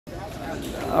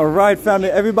All right, family,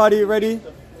 everybody ready?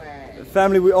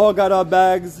 Family, we all got our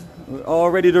bags. We're all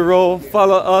ready to roll.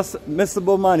 Follow us, Mr.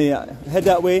 Bomani. Head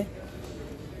that way.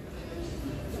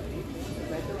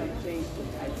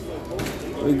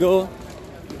 Here we go.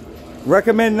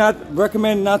 Recommend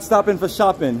not stopping for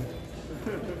shopping.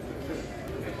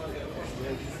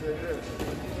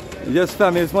 Yes,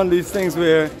 family, it's one of these things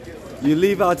where you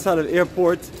leave outside of the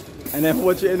airport and then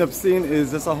what you end up seeing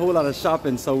is just a whole lot of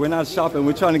shopping. So we're not shopping,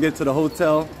 we're trying to get to the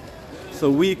hotel so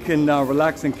we can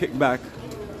relax and kick back.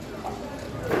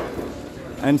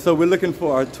 And so we're looking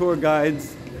for our tour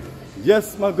guides.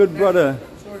 Yes, my good brother.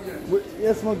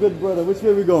 Yes, my good brother. Which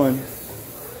way are we going?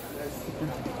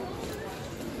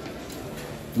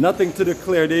 Nothing to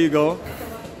declare. There you go.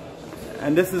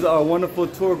 And this is our wonderful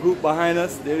tour group behind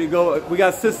us. There you go. We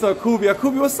got Sister Akubi.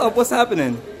 Akubi, what's up? What's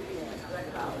happening?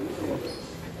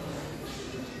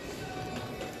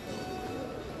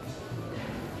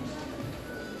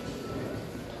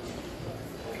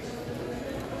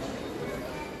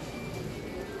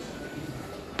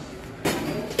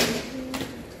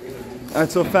 All right,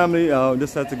 so family,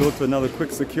 just had to go to another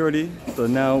quick security. So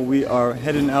now we are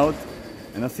heading out.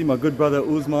 And I see my good brother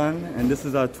Usman. And this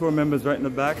is our tour members right in the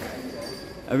back.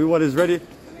 Everyone is ready.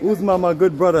 Usman, my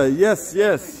good brother. Yes,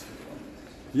 yes.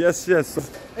 Yes, yes.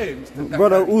 Hey, Mr.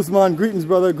 Brother Usman, greetings,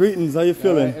 brother. Greetings. How you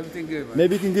feeling? Everything good, man.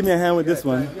 Maybe you can give me a hand with this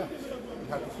one.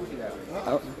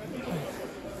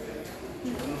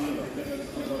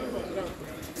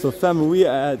 So family, we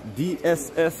are at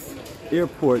DSS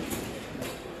Airport.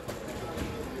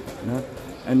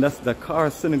 And that's Dakar,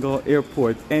 Senegal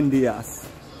Airport, Ndiass.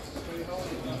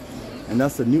 And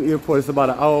that's a new airport. It's about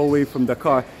an hour away from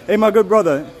Dakar. Hey, my good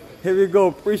brother. Here we go.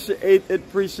 Appreciate it.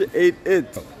 Appreciate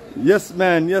it. Yes,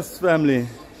 man. Yes, family.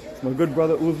 It's my good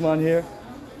brother Usman here.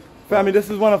 Family, this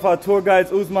is one of our tour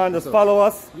guides. Usman, just follow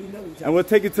us. And we'll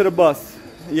take you to the bus.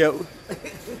 Yeah.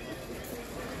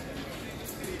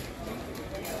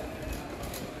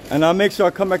 And I'll make sure I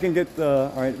come back and get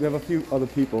the... All right, we have a few other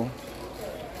people.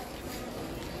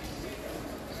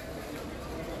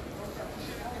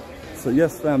 So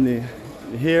yes, family,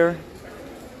 here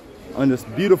on this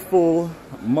beautiful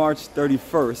March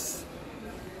 31st.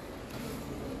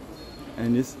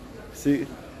 And this, see,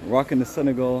 rocking the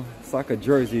Senegal soccer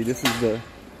jersey. This is the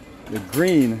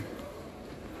green.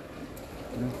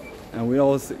 And we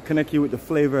always connect you with the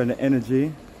flavor and the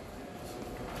energy.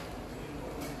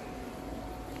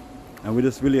 And we're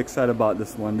just really excited about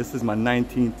this one. This is my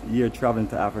 19th year traveling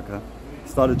to Africa.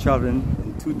 Started traveling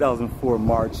in 2004,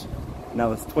 March.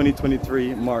 Now it's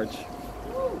 2023, March.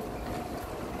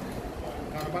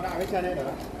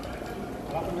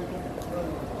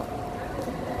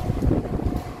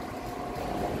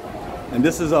 And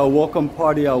this is our welcome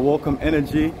party, our welcome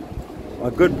energy.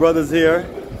 Our good brothers here.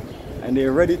 And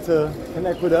they're ready to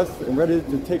connect with us and ready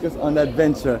to take us on that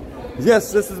adventure.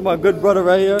 Yes, this is my good brother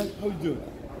right here. How you doing?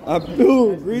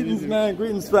 Abdul, greetings, man.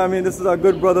 Greetings, family. This is our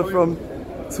good brother from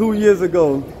 2 years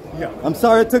ago. Yeah. I'm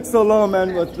sorry it took so long,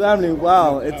 man, but family,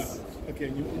 wow, it's... Okay,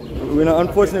 you know,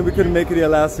 unfortunately, we couldn't make it here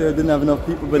last year. Didn't have enough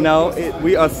people, but now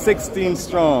we are 16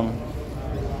 strong.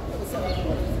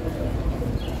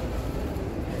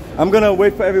 I'm gonna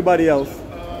wait for everybody else.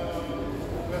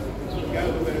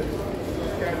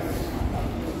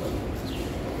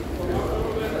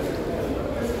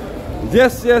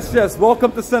 Yes, yes, yes.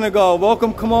 Welcome to Senegal.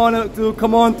 Welcome. Come on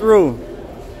through.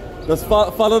 Just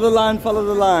follow the line. Follow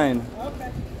the line.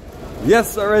 Okay.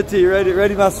 Yes, already.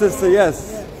 Ready, my sister.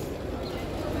 Yes.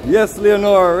 Yes,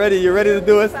 Leonora. Ready. You ready to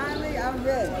do it? Finally, I'm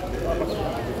ready.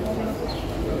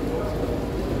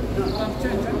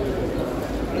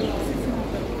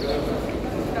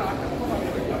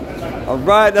 All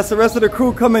right. That's the rest of the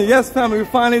crew coming. Yes, family. We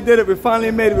finally did it. We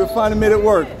finally made it. We finally made it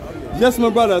work. Yes, my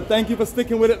brother. Thank you for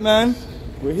sticking with it, man.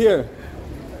 We're here.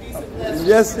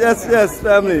 Yes, yes, yes,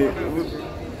 family.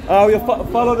 We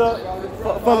follow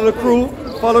the crew.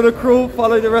 Follow the crew.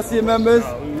 Follow the rest of your members.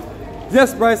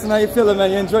 Yes, Bryson, how you feeling,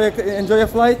 man? You enjoy your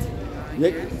flight?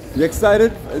 You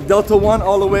excited? Delta One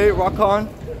all the way. Rock on.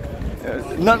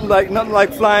 Nothing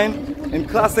like flying in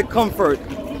classic comfort.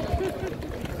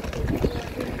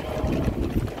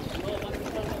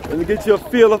 Let me get you a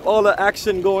feel of all the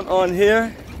action going on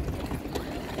here.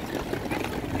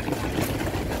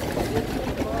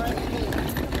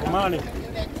 Bomani.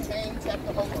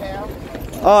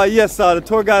 Yes, the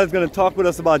tour guide is going to talk with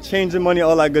us about changing money,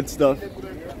 all that good stuff.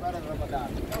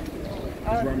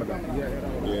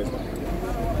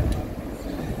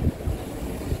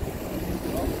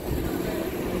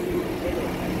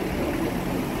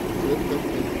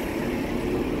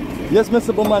 Yes,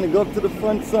 Mr. Bomani, go up to the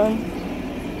front, son.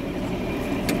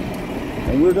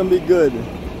 And we're gonna be good.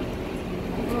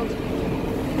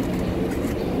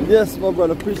 Yes, my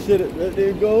brother, appreciate it. There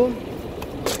you go.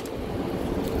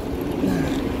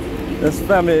 This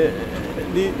family,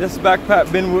 this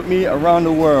backpack been with me around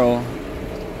the world.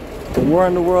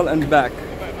 Around the world and back.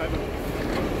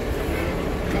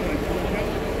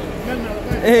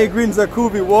 Hey, Green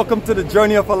Zakubi, welcome to the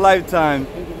journey of a lifetime.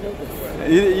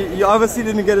 You obviously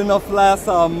didn't get enough last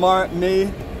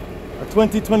May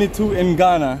 2022 in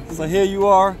Ghana. So here you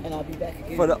are. And I'll be back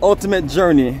again. For the ultimate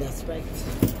journey. That's right.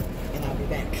 And I'll be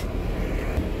back.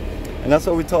 And that's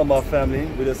what we talk about, family.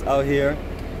 We're just out here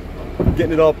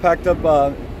getting it all packed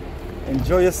up.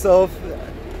 Enjoy yourself.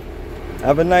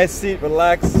 Have a nice seat,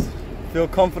 relax, feel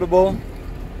comfortable,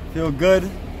 feel good.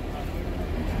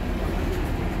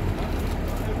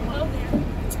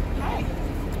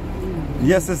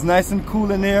 Yes, it's nice and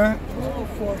cool in here. Oh,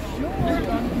 for sure.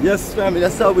 Yes, family,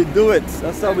 that's how we do it.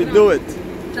 That's how we do it.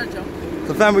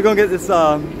 So, family, we're gonna get this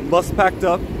bus packed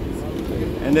up,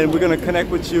 and then we're gonna connect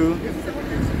with you.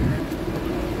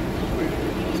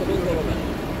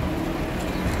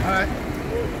 All right.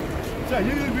 So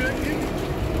you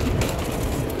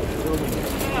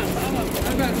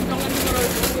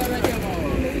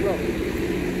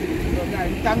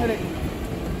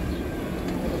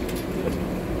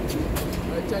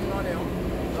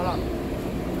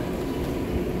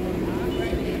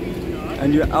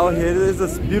And you're out here. It is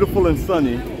just beautiful and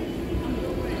sunny.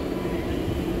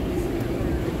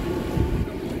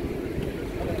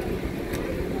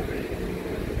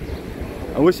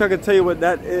 I wish I could tell you what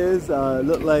that is.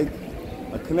 Look like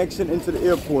a connection into the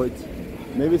airport.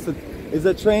 Maybe it's is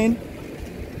that a train?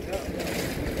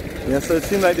 Yeah, so it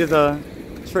seems like there's a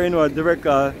train or a direct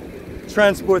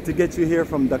transport to get you here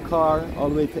from Dakar all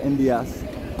the way to Ndiass.